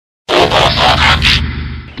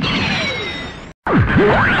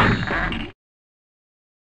Hello,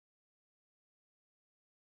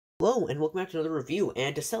 and welcome back to another review,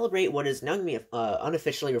 and to celebrate what is now going to be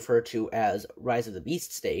unofficially referred to as Rise of the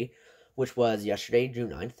Beasts Day, which was yesterday, June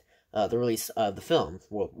 9th, the release of the film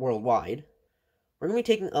worldwide, we're going to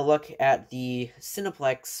be taking a look at the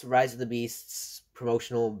Cineplex Rise of the Beasts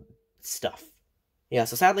promotional stuff. Yeah,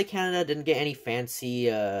 so sadly Canada didn't get any fancy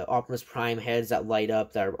Optimus Prime heads that light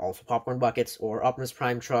up that are also popcorn buckets, or Optimus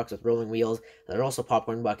Prime trucks with rolling wheels that are also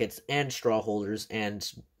popcorn buckets, and straw holders, and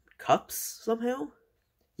cups, somehow?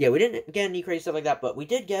 Yeah, we didn't get any crazy stuff like that, but we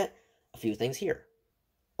did get a few things here.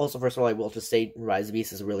 Also, first of all, I will just say Rise of the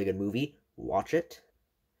Beasts is a really good movie. Watch it.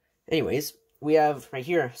 Anyways, we have right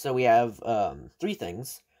here, so we have three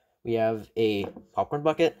things. We have a popcorn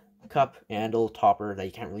bucket, cup, and a little topper that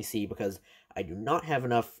you can't really see because I do not have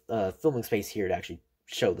enough filming space here to actually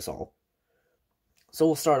show this all. So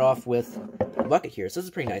we'll start off with a bucket here. So this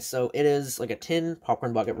is pretty nice. So it is like a tin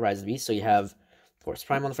popcorn bucket Rise of the Beasts. So you have, of course,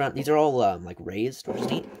 Prime on the front. These are all like raised, which is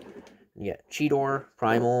neat. You get Cheetor,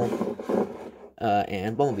 Primal,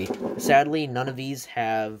 and Bumblebee. Sadly, none of these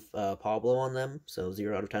have Pablo on them, so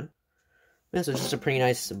 0 out of 10. Yeah, so it's just a pretty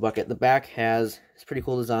nice bucket. The back has this pretty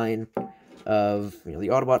cool design of, you know, the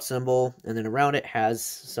Autobot symbol, and then around it has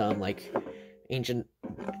some like ancient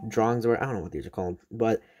drawings, or I don't know what these are called,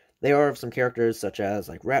 but they are of some characters such as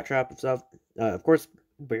like Rat Trap and stuff. Of course,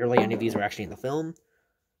 barely any of these are actually in the film.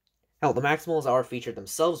 Hell, the Maximals are featured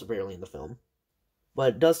themselves barely in the film,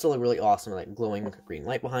 but it does still look really awesome, like glowing green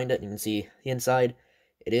light behind it. You can see the inside.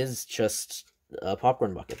 It is just a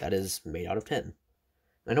popcorn bucket that is made out of tin.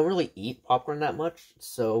 I don't really eat popcorn that much,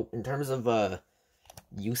 so in terms of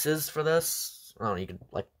uses for this, I don't know, you could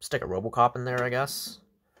like stick a Robocop in there, I guess.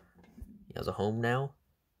 He has a home now.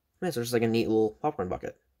 Yeah, so it's just like a neat little popcorn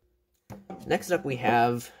bucket. Next up we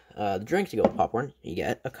have the drink to go with popcorn. You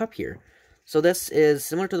get a cup here. So this is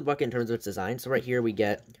similar to the bucket in terms of its design. So right here we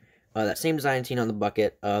get that same design seen on the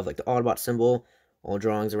bucket of like the Autobot symbol, all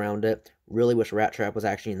drawings around it. Really wish Rat Trap was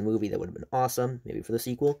actually in the movie. That would have been awesome, maybe for the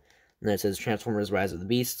sequel. And then it says Transformers Rise of the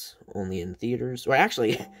Beasts, only in theaters. Or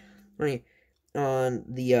actually, on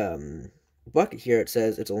the bucket here it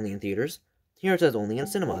says it's only in theaters. Here it says only in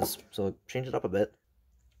cinemas. So change it up a bit.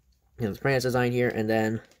 You know, the pretty nice design here, and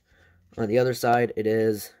then on the other side it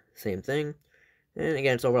is same thing. And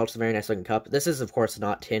again, it's overall just a very nice looking cup. This is, of course,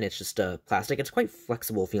 not tin, it's just plastic. It's quite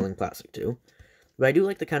flexible feeling plastic, too. But I do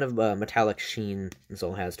like the kind of metallic sheen this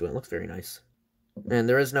all has to it. It looks very nice. And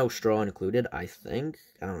there is no straw included, I think.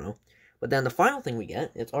 I don't know. But then the final thing we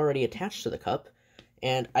get, it's already attached to the cup.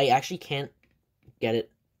 And I actually can't get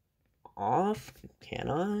it off. Can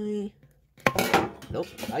I? Nope,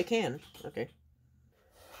 I can. Okay.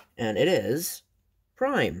 And it is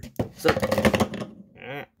Prime. So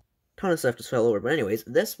ton of stuff just fell over, but anyways,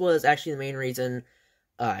 this was actually the main reason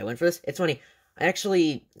I went for this. It's funny, I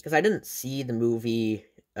actually, because I didn't see the movie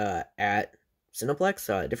at Cineplex,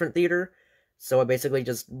 a different theater, so I basically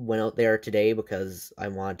just went out there today because I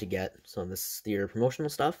wanted to get some of this theater promotional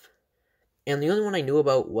stuff, and the only one I knew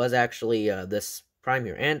about was actually this Prime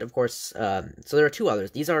here, and of course, so there are two others.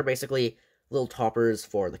 These are basically little toppers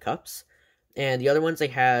for the cups, and the other ones they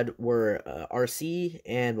had were RC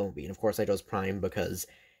and Bumblebee, and of course I chose Prime because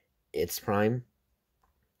it's Prime.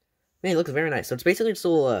 Man, it looks very nice. So it's basically just a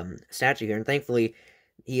little statue here, and thankfully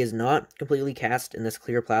he is not completely cast in this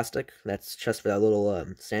clear plastic. That's just for that little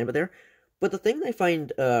stand up there. But the thing I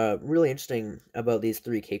find really interesting about these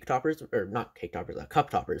three cake toppers, or not cake toppers, cup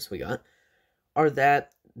toppers we got, are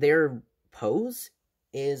that their pose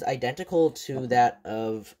is identical to that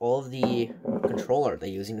of all of the control art they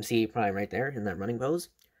use. You can see Prime right there in that running pose.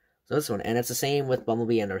 So this one, and it's the same with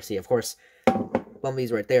Bumblebee and RC. Of course,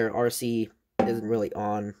 Bumblebee's right there. RC isn't really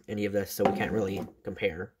on any of this, so we can't really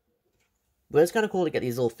compare. But it's kind of cool to get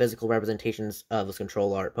these little physical representations of those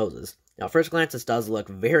control art poses. Now, at first glance, this does look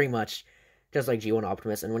very much just like G1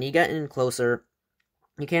 Optimus, and when you get in closer,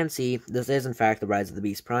 you can see this is, in fact, the Rise of the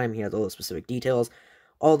Beast Prime. He has all the specific details,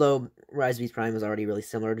 although Rise of the Beast Prime is already really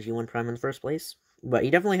similar to G1 Prime in the first place. But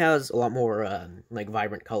he definitely has a lot more, like,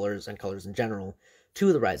 vibrant colors and colors in general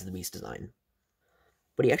to the Rise of the Beast design.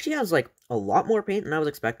 But he actually has, like, a lot more paint than I was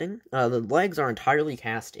expecting. The legs are entirely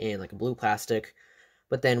cast in, like, blue plastic,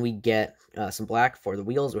 but then we get some black for the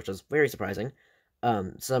wheels, which is very surprising.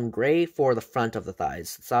 Some gray for the front of the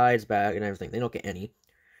thighs, sides, back, and everything. They don't get any.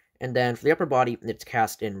 And then for the upper body, it's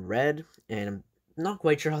cast in red, and I'm not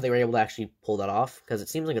quite sure how they were able to actually pull that off, because it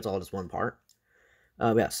seems like it's all just one part.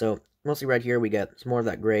 Yeah, so mostly red here. We get some more of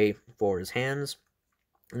that gray for his hands,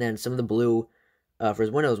 and then some of the blue for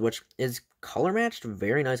his windows, which is color matched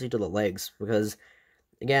very nicely to the legs, because,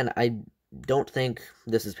 again, I don't think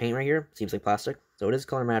this is paint right here. Seems like plastic. So it is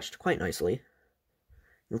color matched quite nicely.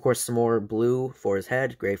 And of course, some more blue for his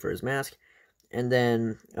head, gray for his mask. And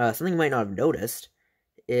then, something you might not have noticed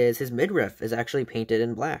is his midriff is actually painted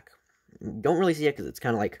in black. You don't really see it because it's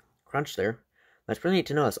kind of like crunched there. That's pretty neat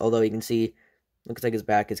to notice, although you can see, looks like his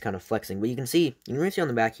back is kind of flexing. But you can really see on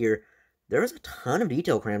the back here, there is a ton of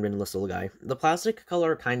detail crammed into this little guy. The plastic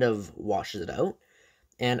color kind of washes it out.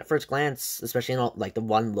 And at first glance, especially in like the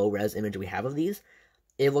one low-res image we have of these,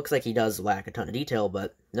 it looks like he does lack a ton of detail,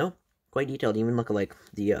 but no, quite detailed. Even look at like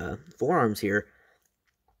the forearms here.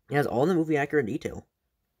 It has all the movie-accurate detail.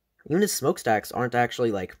 Even his smokestacks aren't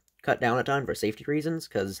actually like cut down a ton for safety reasons,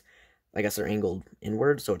 because I guess they're angled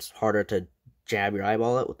inward, so it's harder to jab your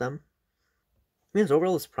eyeball out with them. I mean,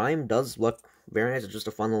 overall, this Prime does look very nice. It's just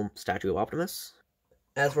a fun little statue of Optimus.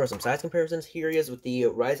 As for some size comparisons, here he is with the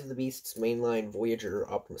Rise of the Beasts mainline Voyager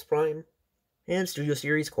Optimus Prime, and Studio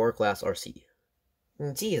Series Core Class RC. You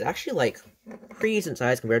can see he's actually, like, pretty decent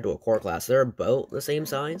size compared to a Core Class. They're about the same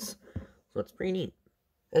size, so it's pretty neat.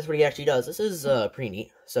 That's what he actually does. This is pretty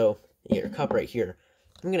neat. So, your cup right here.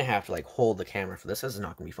 I'm gonna have to, like, hold the camera for this. This is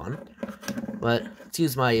not gonna be fun. But, let's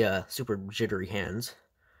use my super jittery hands.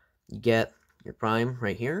 You get your Prime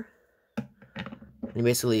right here. And you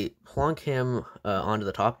basically plunk him onto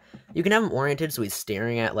the top. You can have him oriented so he's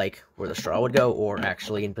staring at, like, where the straw would go, or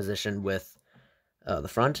actually in position with the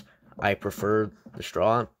front. I prefer the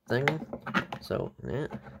straw thing. So, yeah.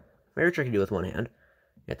 Very tricky to do with one hand.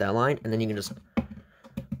 Get that line, and then you can just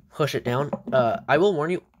push it down. I will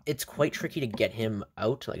warn you, it's quite tricky to get him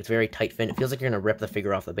out. Like, it's very tight fit. It feels like you're going to rip the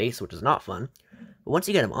figure off the base, which is not fun. But once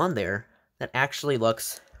you get him on there, that actually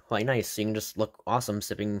looks quite nice. So you can just look awesome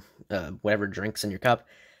sipping whatever drinks in your cup,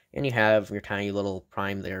 and you have your tiny little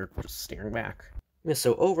Prime there just staring back. Yeah,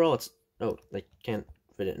 so overall, it's... Oh, I can't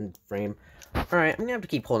fit it in frame. Alright, I'm gonna have to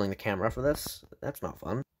keep holding the camera for this. That's not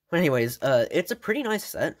fun. Anyways, it's a pretty nice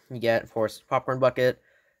set. You get, of course, popcorn bucket,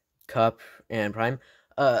 cup, and Prime.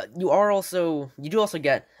 You do also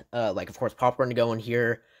get, like, of course, popcorn to go in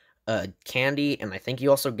here, candy, and I think you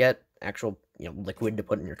also get actual, liquid to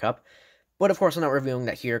put in your cup. But, of course, I'm not reviewing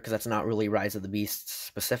that here, because that's not really Rise of the Beasts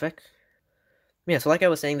specific. Yeah, so like I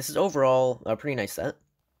was saying, this is overall a pretty nice set.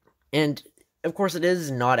 And, of course, it is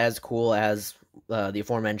not as cool as the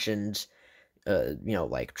aforementioned,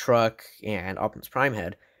 like, truck and Optimus Prime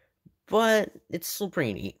head, but it's still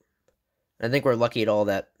pretty neat. I think we're lucky at all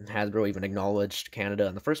that Hasbro even acknowledged Canada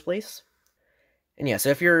in the first place. And yeah, so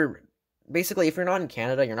if you're not in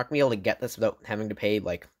Canada, you're not going to be able to get this without having to pay,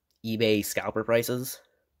 like, eBay scalper prices.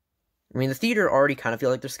 I mean, the theater already kind of feel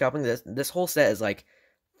like they're scalping this. This whole set is, like,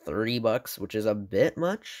 $30, which is a bit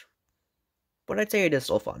much, but I'd say it is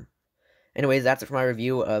still fun. Anyways, that's it for my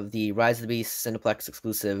review of the Rise of the Beasts Cineplex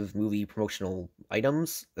exclusive movie promotional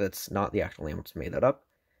items. That's not the actual name, I just made that up.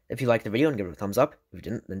 If you liked the video, give it a thumbs up. If you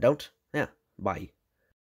didn't, then don't. Yeah, bye.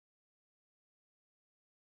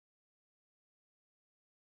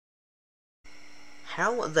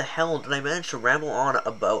 How the hell did I manage to ramble on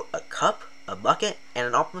about a cup, a bucket, and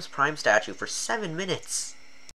an Optimus Prime statue for 7 minutes?